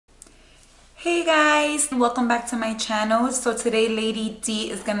Hey guys, welcome back to my channel. So today Lady Dee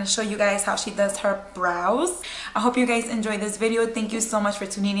is gonna show you guys how she does her brows. I hope you guys enjoy this video. Thank you so much for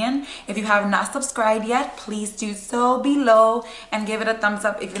tuning in. If you have not subscribed yet, please do so below and give it a thumbs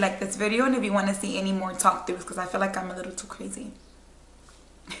up if you like this video and if you want to see any more talk throughs, because I feel like I'm a little too crazy.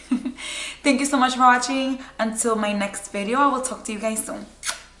 Thank you so much for watching. Until my next video, I will talk to you guys soon.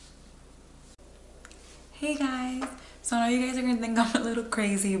 Hey guys, so I know you guys are gonna think I'm a little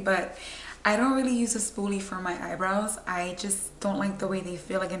crazy, but I don't really use a spoolie for my eyebrows. I just don't like the way they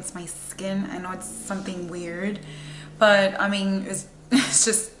feel against my skin. I know it's something weird, but I mean, it's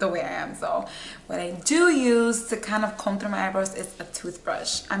just the way I am. So what I do use to kind of comb through my eyebrows is a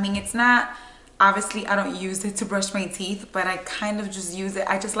toothbrush. I mean, it's not, obviously I don't use it to brush my teeth, but I kind of just use it.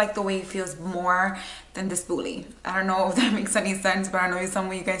 I just like the way it feels more than the spoolie. I don't know if that makes any sense, but I know some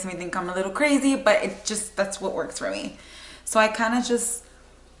of you guys may think I'm a little crazy, but it just, that's what works for me. So I kind of just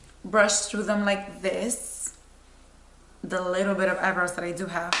brush through them like this, the little bit of eyebrows that I do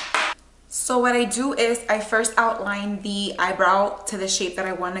have. So what I do is I first outline the eyebrow to the shape that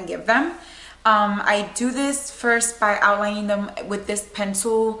I want to give them. I do this first by outlining them with this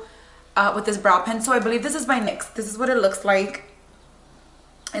pencil, with this brow pencil. I believe this is by NYX. This is what it looks like.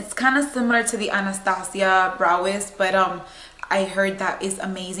 It's kind of similar to the Anastasia Browist, but I heard that is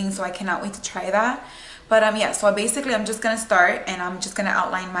amazing, so I cannot wait to try that. But yeah, so basically I'm just gonna start and I'm just gonna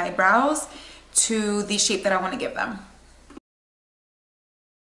outline my brows to the shape that I want to give them.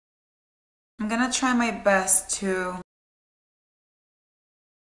 I'm gonna try my best to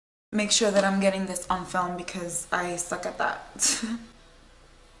make sure that I'm getting this on film because I suck at that.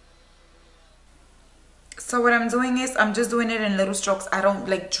 So what I'm doing is I'm just doing it in little strokes. I don't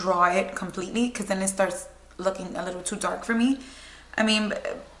like draw it completely because then it starts looking a little too dark for me. I mean,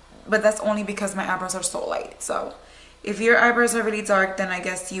 but that's only because my eyebrows are so light. So if your eyebrows are really dark, then I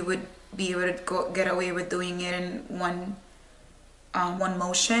guess you would be able to get away with doing it in one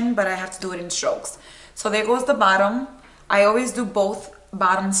motion, but I have to do it in strokes. So there goes the bottom. I always do both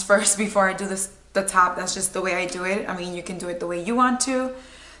bottoms first before I do the top. That's just the way I do it. I mean, you can do it the way you want to.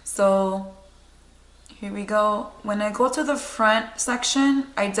 So here we go. When I go to the front section,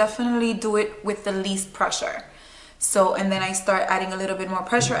 I definitely do it with the least pressure. So, and then I start adding a little bit more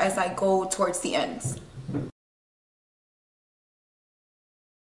pressure as I go towards the ends.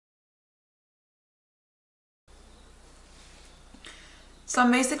 So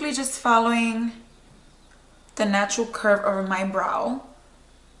I'm basically just following the natural curve over my brow.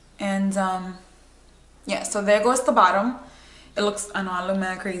 And yeah, so there goes the bottom. It looks, I know I look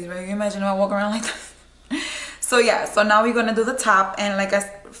mad crazy, but you imagine if I walk around like this. So yeah, so now we're gonna do the top. And like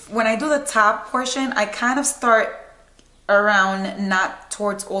when I do the top portion, I kind of start around, not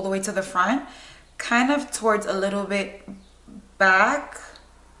towards all the way to the front, kind of towards a little bit back,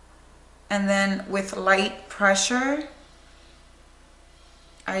 and then with light pressure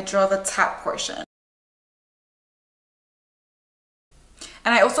I draw the top portion.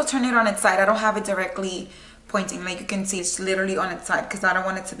 And I also turn it on its side. I don't have it directly pointing, like you can see it's literally on its side because I don't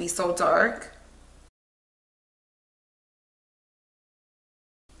want it to be so dark.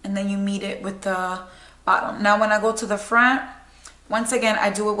 And then you meet it with the bottom. Now when I go to the front, once again I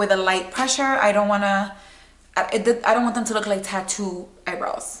do it with a light pressure. I don't want them to look like tattoo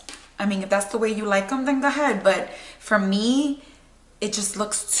eyebrows. I mean, if that's the way you like them, then go ahead, but for me it just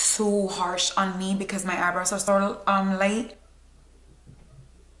looks too harsh on me because my eyebrows are so light.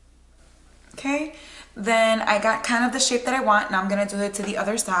 Okay, then I got kind of the shape that I want. Now I'm gonna do it to the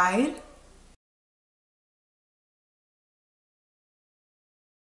other side.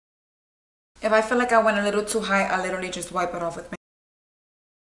 If I feel like I went a little too high, I literally just wipe it off with my.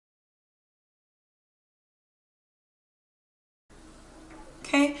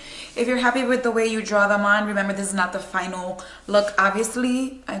 Okay, if you're happy with the way you draw them on, remember this is not the final look.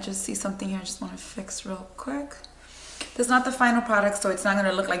 Obviously, I just see something here I just want to fix real quick. This is not the final product, so it's not going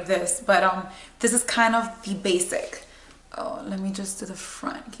to look like this, but this is kind of the basic. Oh, let me just do the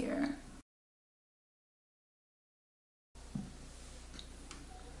front here.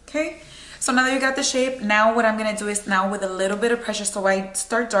 Okay, so now that you got the shape, now what I'm gonna do is now with a little bit of pressure, so I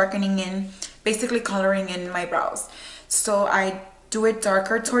start darkening in, basically coloring in my brows. So I do it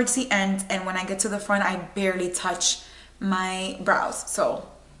darker towards the end, and when I get to the front, I barely touch my brows. So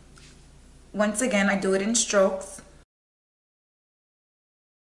once again, I do it in strokes.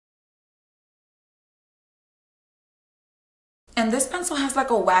 And this pencil has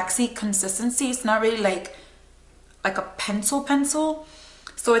like a waxy consistency. It's not really like a pencil.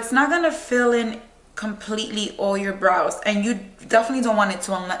 So it's not gonna fill in completely all your brows, and you definitely don't want it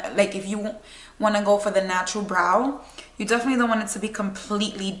to, like if you want to go for the natural brow, you definitely don't want it to be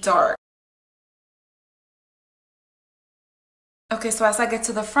completely dark. Okay, so as I get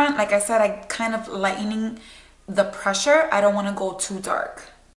to the front, like I said, I kind of lightening the pressure. I don't want to go too dark.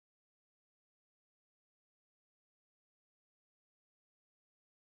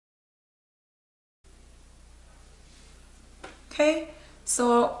 Okay,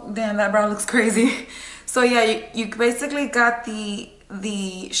 so damn, that brow looks crazy. So yeah, you basically got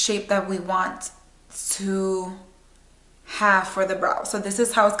the shape that we want to have for the brow. So this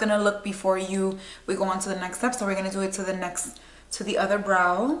is how it's gonna look before we go on to the next step. So we're gonna do it to the other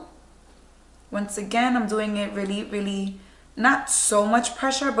brow. Once again, I'm doing it really, not so much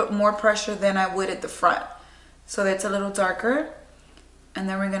pressure, but more pressure than I would at the front. So that's a little darker. And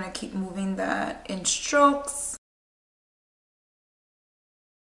then we're gonna keep moving that in strokes.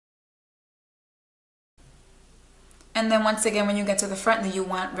 And then once again, when you get to the front, then you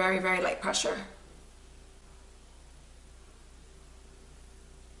want very light pressure.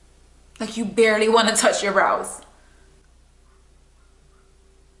 Like you barely want to touch your brows.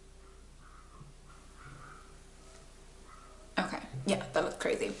 Okay, yeah, that looked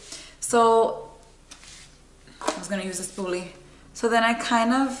crazy. So I was gonna use a spoolie. So then I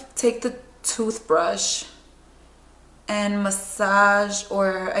kind of take the toothbrush and massage,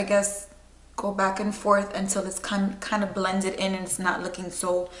 or I guess go back and forth until it's kind of blended in and it's not looking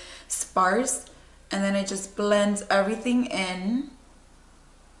so sparse. And then it just blends everything in.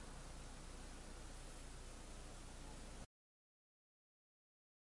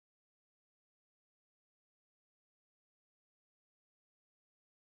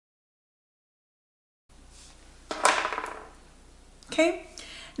 Okay,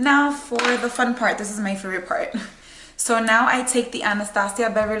 now for the fun part. This is my favorite part. So now I take the Anastasia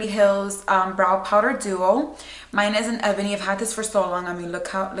Beverly Hills Brow Powder Duo. Mine is an ebony. I've had this for so long. I mean,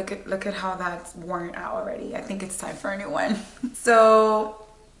 look at how that's worn out already. I think it's time for a new one. So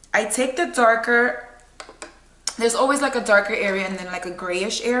I take the darker. There's always like a darker area and then like a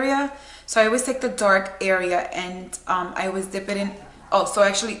grayish area. So I always take the dark area and I always dip it in. Oh, so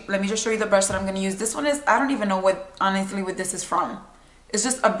actually, let me just show you the brush that I'm going to use. This one is, I don't even know honestly, what this is from. It's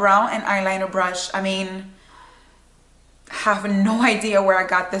just a brow and eyeliner brush. I mean, have no idea where I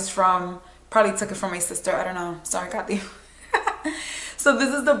got this from. Probably took it from my sister. I don't know. Sorry, Kathy. So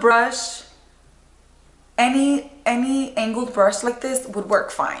this is the brush. Any angled brush like this would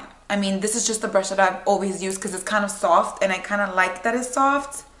work fine. I mean, this is just the brush that I've always used because it's kind of soft and I kind of like that it's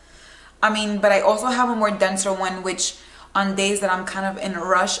soft. I mean, but I also have a more denser one, which on days that I'm kind of in a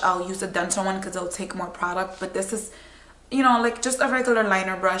rush, I'll use a denser one because it'll take more product. But this is, you know, like just a regular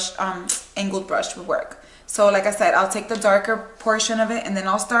liner brush, angled brush would work. So like I said, I'll take the darker portion of it and then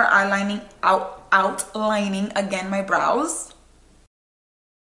I'll start outlining again my brows.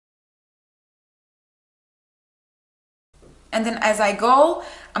 And then as I go,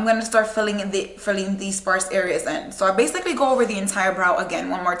 I'm gonna start filling these sparse areas in. So I basically go over the entire brow again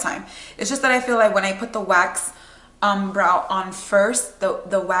one more time. It's just that I feel like when I put the wax brow on first,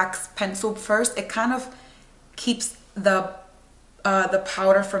 the wax pencil first, it kind of keeps the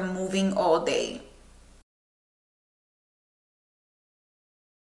powder from moving all day.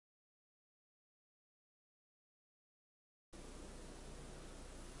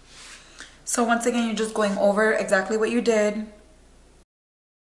 So once again, you're just going over exactly what you did.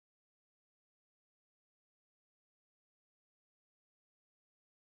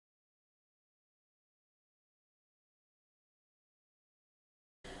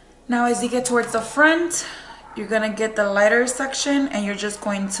 Now as you get towards the front, you're gonna get the lighter section and you're just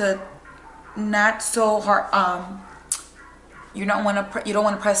going to not so hard, you don't want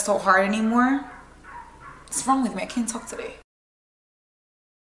to press so hard anymore. What's wrong with me? I can't talk today.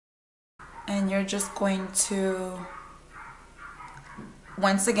 And you're just going to,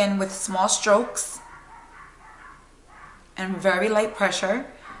 once again with small strokes and very light pressure,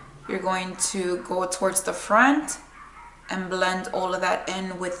 you're going to go towards the front and blend all of that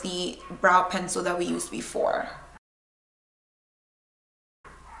in with the brow pencil that we used before.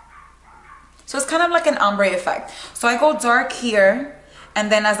 So it's kind of like an ombre effect. So I go dark here, and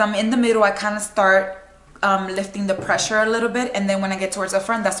then as I'm in the middle, I kind of start lifting the pressure a little bit, and then when I get towards the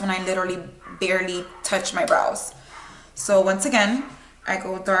front, that's when I literally barely touch my brows. So once again, I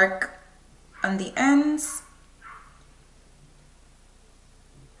go dark on the ends.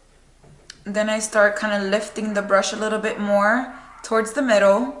 Then I start kind of lifting the brush a little bit more towards the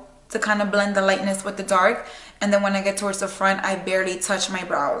middle to kind of blend the lightness with the dark. And then when I get towards the front, I barely touch my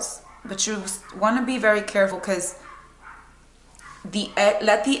brows. But you want to be very careful because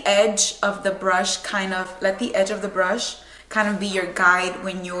let the edge of the brush kind of be your guide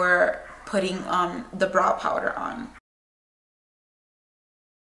when you're putting the brow powder on.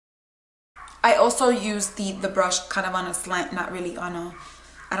 I also use the brush kind of on a slant, not really on a,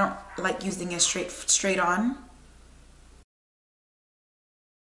 I don't like using it straight on.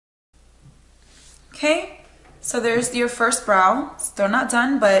 Okay, so there's your first brow. Still not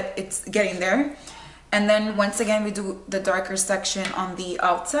done, but it's getting there. And then once again, we do the darker section on the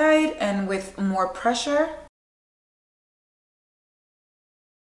outside and with more pressure.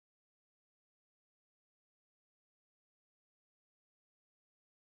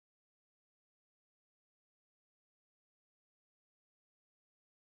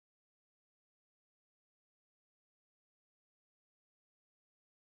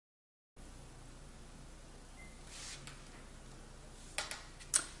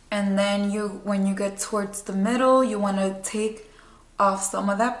 And then when you get towards the middle, you want to take off some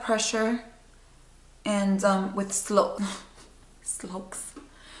of that pressure, and with strokes,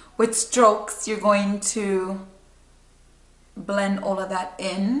 you're going to blend all of that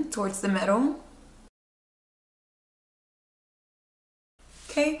in towards the middle.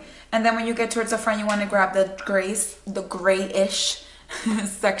 Okay, and then when you get towards the front, you want to grab the grayish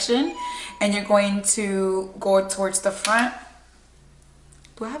section, and you're going to go towards the front.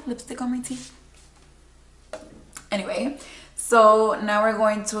 Do I have lipstick on my teeth? Anyway, so now we're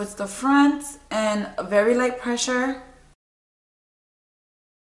going towards the front and very light pressure.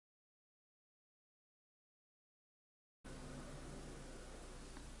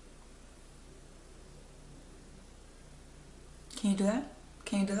 Can you do that?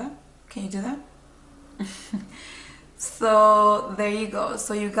 Can you do that? Can you do that? So there you go.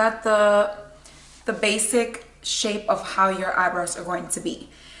 So you got the basic shape of how your eyebrows are going to be.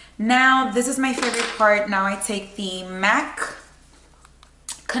 Now this is my favorite part. Now I take the MAC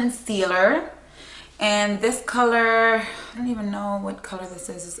concealer, and this color, I don't even know what color this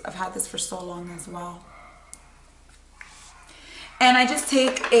is. I've had this for so long as well. And I just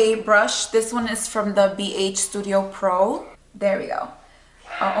take a brush. This one is from the BH Studio Pro. There we go.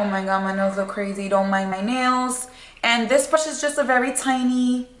 Oh my god, my nails look crazy. Don't mind my nails. And this brush is just a very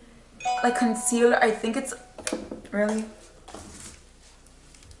tiny like concealer. I think it's really,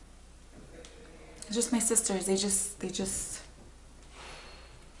 it's just my sisters. They just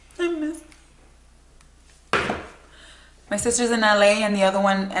I miss my sisters in LA, and the other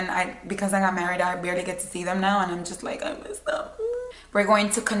one, and because I got married, I barely get to see them now, and I'm just like, I miss them. We're going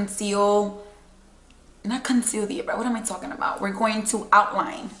to not conceal the brow. What am I talking about? We're going to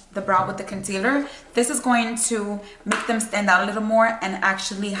outline the brow with the concealer. This is going to make them stand out a little more and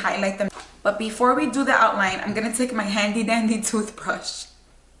actually highlight them. But before we do the outline, I'm gonna take my handy dandy toothbrush.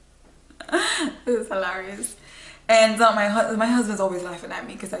 This is hilarious. And my husband's always laughing at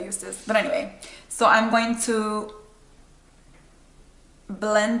me because I use this. But anyway, so I'm going to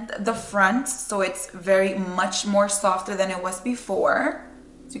blend the front so it's very much more softer than it was before.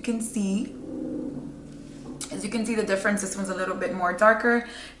 As you can see. As you can see the difference, this one's a little bit more darker.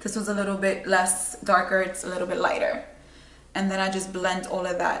 This one's a little bit less darker. It's a little bit lighter. And then I just blend all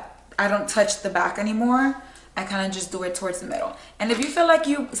of that. I don't touch the back anymore. I kind of just do it towards the middle. And if you feel like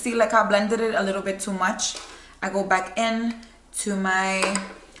you see like I blended it a little bit too much, I go back in to my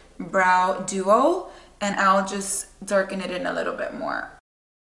brow duo and I'll just darken it in a little bit more.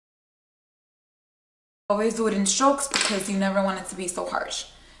 Always do it in strokes because you never want it to be so harsh.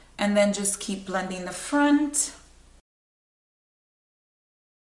 And then just keep blending the front.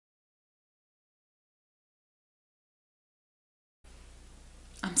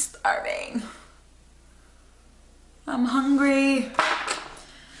 I'm starving. I'm hungry.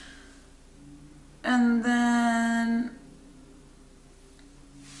 And then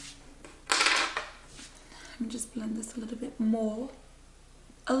let me just blend this a little bit more.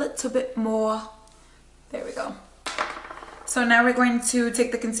 A little bit more. There we go. So now we're going to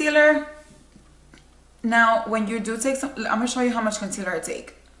take the concealer. Now, when you do take some, I'm gonna show you how much concealer I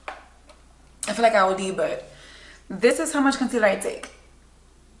take. I feel like I OD, but this is how much concealer I take.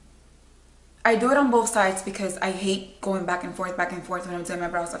 I do it on both sides because I hate going back and forth when I'm doing my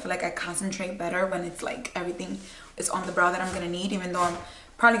brows. I feel like I concentrate better when it's like everything is on the brow that I'm gonna need, even though I'm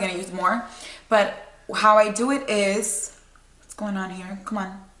probably gonna use more. But how I do it is, what's going on here? Come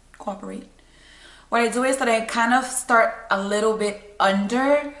on, cooperate. What I do is that I kind of start a little bit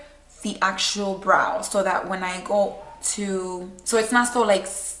under the actual brow so that when I go to, so it's not so like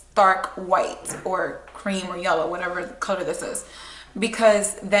stark white or cream or yellow, whatever the color this is,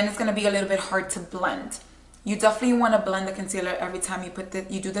 because then it's going to be a little bit hard to blend. You definitely want to blend the concealer every time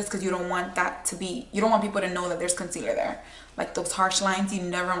you do this because you don't want that to be, you don't want people to know that there's concealer there. Like those harsh lines, you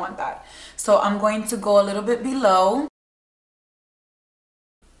never want that. So I'm going to go a little bit below.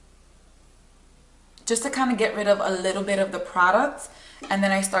 just to kind of get rid of a little bit of the product. And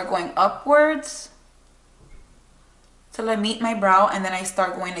then I start going upwards till I meet my brow, and then I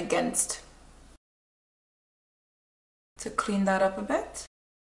start going against to clean that up a bit.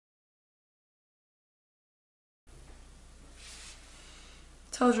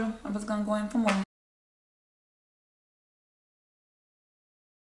 Told you I was gonna go in for more.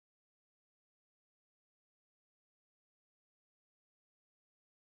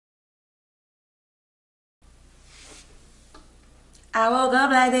 I woke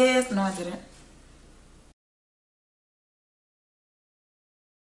up like this. No, I didn't.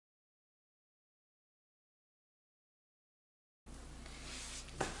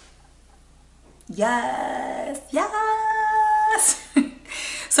 Yes, yes.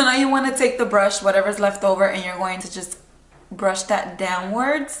 So now you want to take the brush, whatever's left over, and you're going to just brush that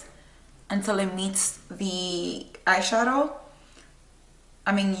downwards until it meets the eyeshadow.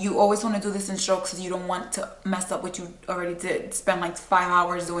 I mean, you always want to do this in strokes because you don't want to mess up what you already did. Spend like 5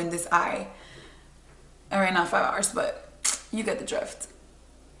 hours doing this eye. Alright, not 5 hours, but you get the drift.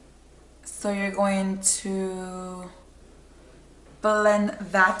 So you're going to blend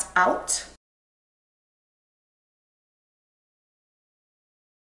that out.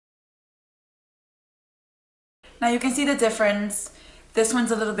 Now you can see the difference. This one's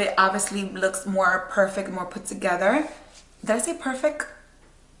a little bit, obviously looks more perfect, more put together. Did I say perfect?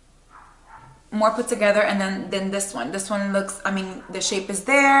 More put together. And then this one looks, I mean, the shape is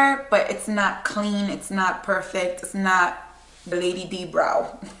there, but it's not clean, it's not perfect, it's not the Lady Dee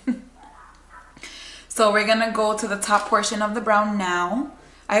brow. So we're gonna go to the top portion of the brow now.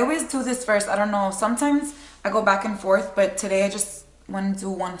 I always do this first. I don't know, sometimes I go back and forth, but today I just want to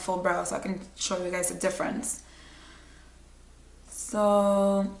do one full brow so I can show you guys the difference.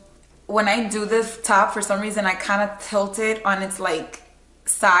 So when I do this top, for some reason I kind of tilt it on its like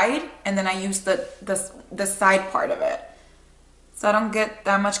side, and then I use the side part of it, so I don't get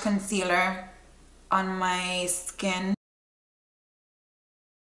that much concealer on my skin.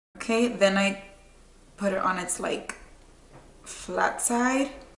 Okay, then I put it on its like flat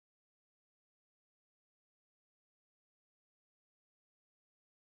side.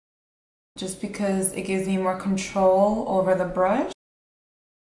 Just because it gives me more control over the brush.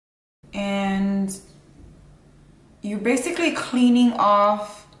 And you're basically cleaning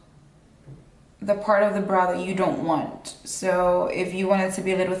off the part of the brow that you don't want. So if you want it to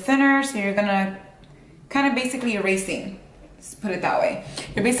be a little thinner, so you're gonna kind of basically erasing, let's put it that way.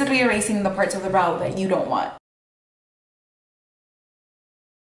 You're basically erasing the parts of the brow that you don't want.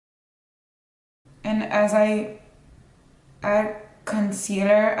 And as I add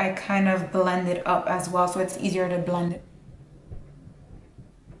concealer, I kind of blend it up as well, so it's easier to blend it.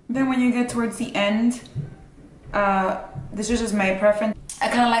 Then when you get towards the end, this is just my preference. I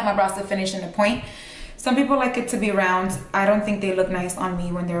kind of like my brows to finish in a point. Some people like it to be round. I don't think they look nice on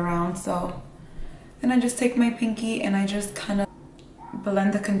me when they're round, so then I just take my pinky and I just kind of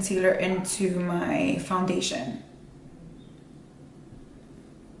blend the concealer into my foundation.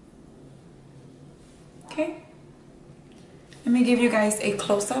 Okay, let me give you guys a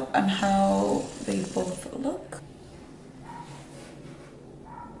close-up on how they both look.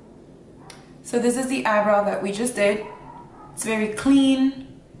 So this is the eyebrow that we just did. It's very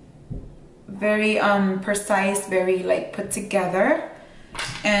clean, very precise, very like put together.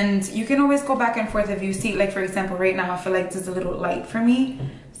 And you can always go back and forth if you see, like for example, right now I feel like this is a little light for me.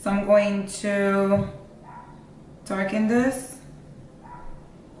 So I'm going to darken this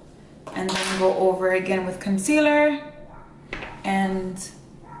and then go over again with concealer and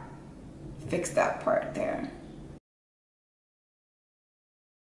fix that part there.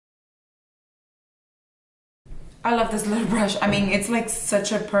 I love this little brush. I mean, it's like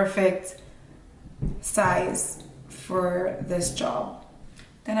such a perfect size for this job.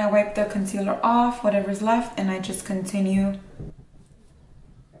 Then I wipe the concealer off, whatever's left, and I just continue.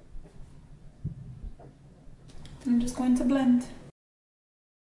 I'm just going to blend.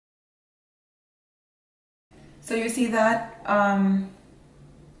 So you see that,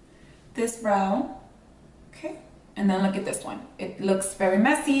 this brow, okay? And then look at this one. It looks very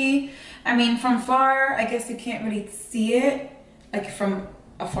messy. I mean, from far, I guess you can't really see it, like from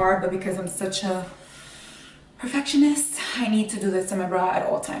afar, but because I'm such a perfectionist, I need to do this to my brow at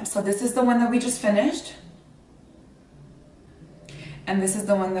all times. So this is the one that we just finished. And this is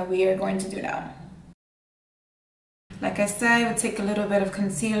the one that we are going to do now. Like I said, I would take a little bit of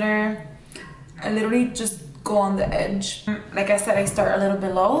concealer. I literally just go on the edge. Like I said, I start a little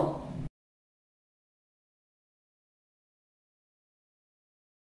below.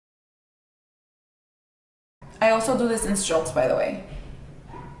 I also do this in strokes, by the way,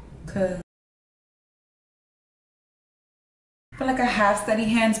 because feel like I have steady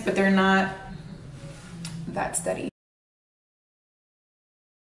hands, but they're not that steady.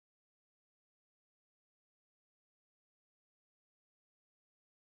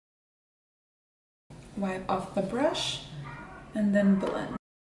 Wipe off the brush and then blend.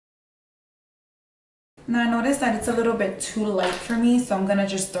 Now I noticed that it's a little bit too light for me, so I'm gonna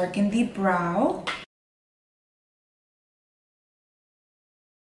just darken the brow.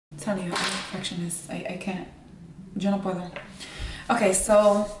 I'm telling you, I'm a perfectionist. I can't. Yo no puedo. Okay,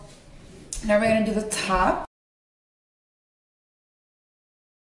 so now we're gonna do the top.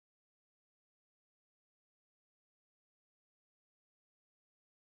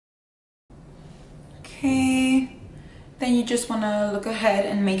 Okay, then you just want to look ahead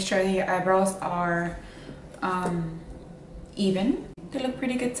and make sure that your eyebrows are even. They look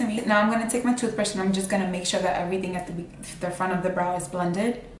pretty good to me. Now I'm going to take my toothbrush and I'm just going to make sure that everything at the front of the brow is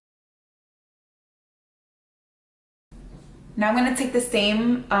blended. Now I'm going to take the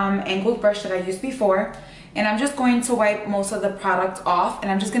same angled brush that I used before, and I'm just going to wipe most of the product off, and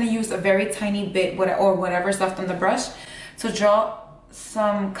I'm just going to use a very tiny bit or whatever's left on the brush to draw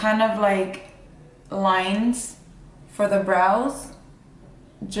some kind of like lines for the brows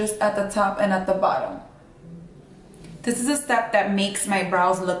just at the top and at the bottom. This is a step that makes my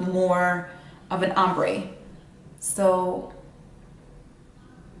brows look more of an ombre. So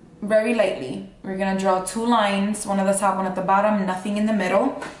very lightly, we're gonna draw two lines, one at the top, one at the bottom, nothing in the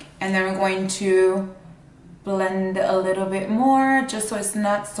middle, and then we're going to blend a little bit more just so it's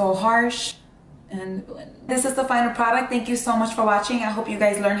not so harsh. And blend. This is the final product. Thank you so much for watching. I hope you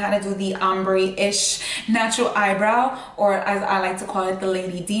guys learn how to do the ombre-ish natural eyebrow, or as I like to call it, the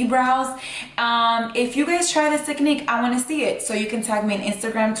Lady D brows. If you guys try this technique, I want to see it. So you can tag me on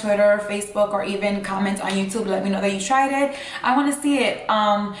Instagram, Twitter, Facebook, or even comment on YouTube. Let me know that you tried it. I want to see it.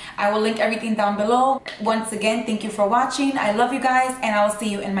 I will link everything down below. Once again, thank you for watching. I love you guys, and I will see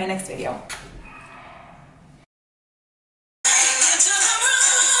you in my next video.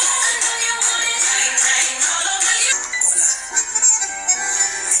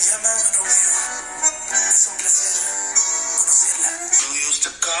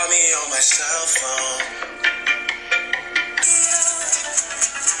 Cell phone.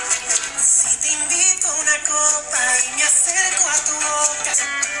 Si te invito a una copa y me acerco a tu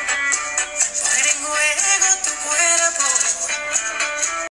boca.